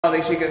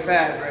they should get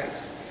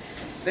fabrics.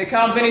 The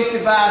companies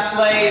to buy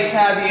slaves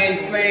had the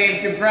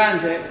enslaved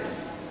branded.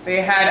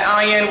 They had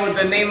iron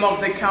with the name of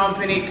the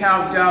company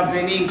carved out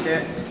beneath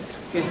it.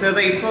 Okay, so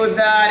they put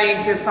that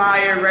into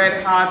fire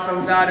red hot,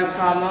 from that to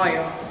palm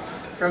oil.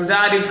 From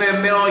that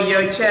to male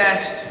your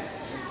chest,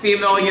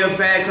 female your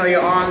back or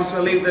your arms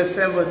will leave the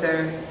symbol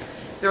there.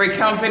 There were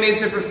companies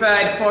that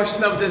preferred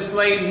portion of the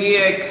slave's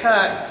ear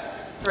cut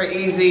for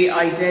easy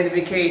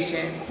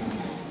identification.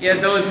 Yet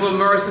those were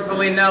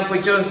merciful enough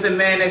would just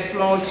demand a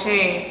small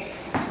chain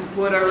to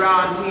put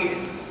around here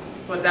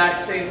for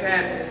that same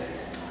purpose.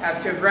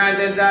 After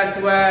branded, that's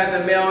where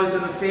the males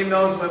and the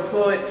females were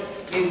put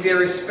in their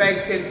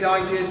respective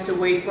dungeons to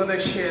wait for the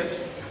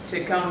ships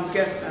to come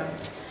get them.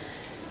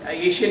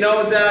 You should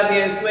know that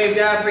the enslaved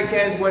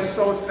Africans were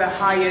sold to the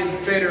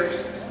highest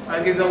bidders.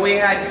 Because we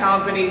had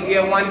companies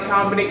here, one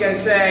company can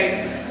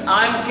say,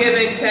 I'm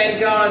giving 10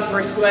 guns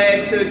for a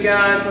slave, 2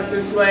 guns for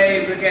 2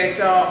 slaves. Okay,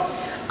 so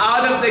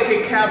out of the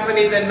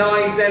cacophony, the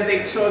noise, then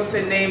they chose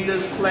to name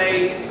this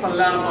place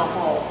Palava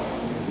Hall.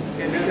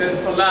 Okay, because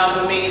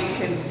Palava means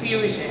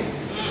confusion.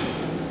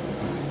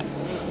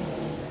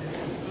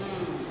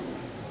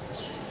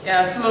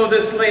 Yeah, some of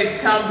the slaves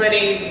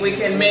companies we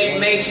can make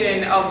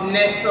mention of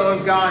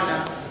Nestle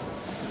Ghana,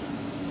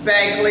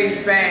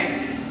 Barclays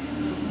Bank,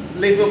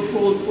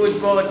 Liverpool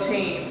football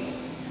team,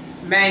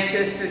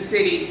 Manchester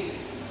City,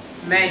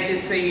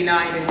 Manchester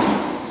United.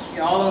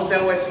 Yeah, all of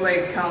them were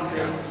slave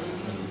companies.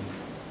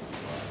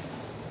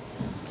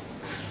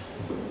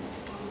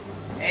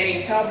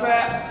 Any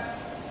topic?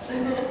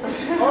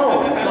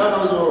 Oh, that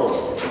was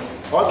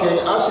all. Okay,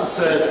 as she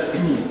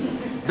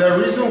said, the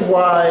reason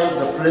why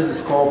the place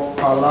is called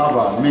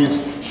Palava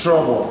means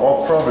trouble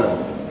or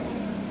problem.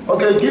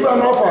 Okay, give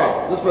an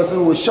offer. This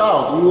person will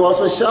shout. You will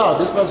also shout.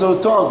 This person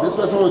will talk. This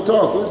person will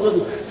talk. This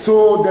person.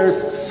 So there is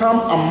some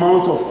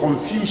amount of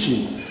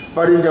confusion.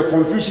 But in the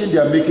confusion, they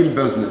are making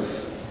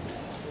business.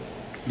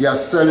 They are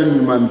selling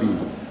human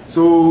beings.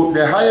 So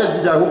the highest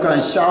bidder who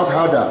can shout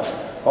harder,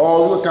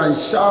 or who can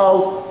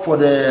shout for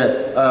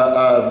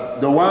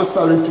the one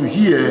selling to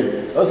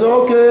hear, I say,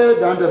 okay,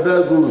 then the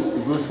bell goes.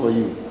 It goes for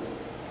you.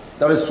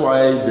 That is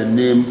why the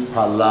name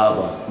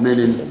Palava,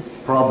 meaning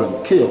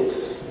problem,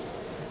 chaos.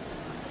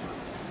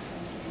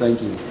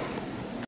 Thank you.